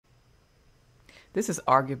This is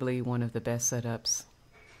arguably one of the best setups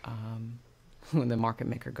when the market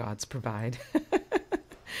maker gods provide.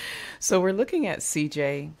 So we're looking at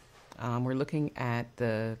CJ. We're looking at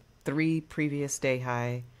the 3 previous day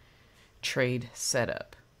high trade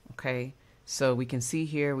setup. Okay, so we can see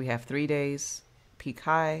here we have 3 days peak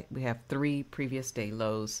high. We have 3 previous day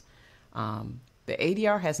lows. The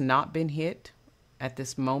ADR has not been hit at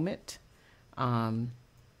this moment.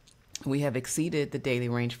 We have exceeded the daily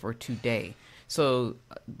range for today. So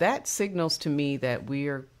that signals to me that we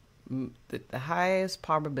are the highest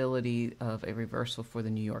probability of a reversal for the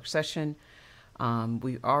New York session.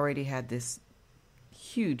 We already had this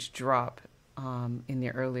huge drop in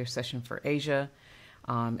the earlier session for Asia.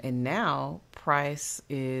 And now price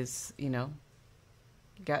is,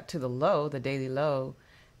 got to the low, the daily low,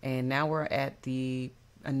 and now we're at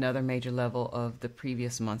another major level of the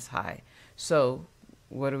previous month's high. So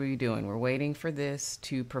what are we doing? We're waiting for this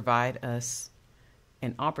to provide us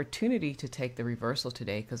an opportunity to take the reversal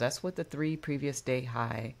today, because that's what the 3 previous day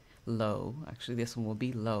high low, actually this one will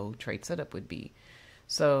be low, trade setup would be.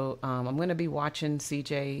 So I'm going to be watching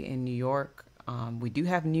CJ in New York. We do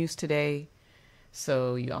have news today,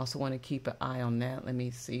 so you also want to keep an eye on that. Let me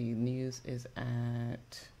see, news is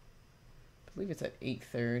at, I believe it's at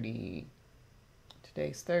 8:30.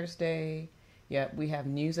 Today's Thursday. Yep, we have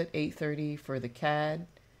news at 8:30 for the CAD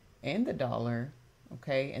and the dollar.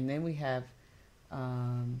 Okay, and then we have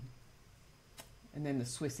and then the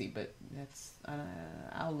Swissy, but that's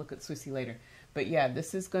I'll look at Swissy later. But yeah,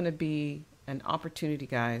 this is going to be an opportunity,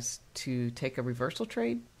 guys, to take a reversal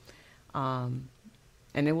trade, and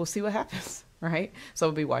then we'll see what happens, right? So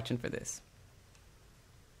we'll be watching for this.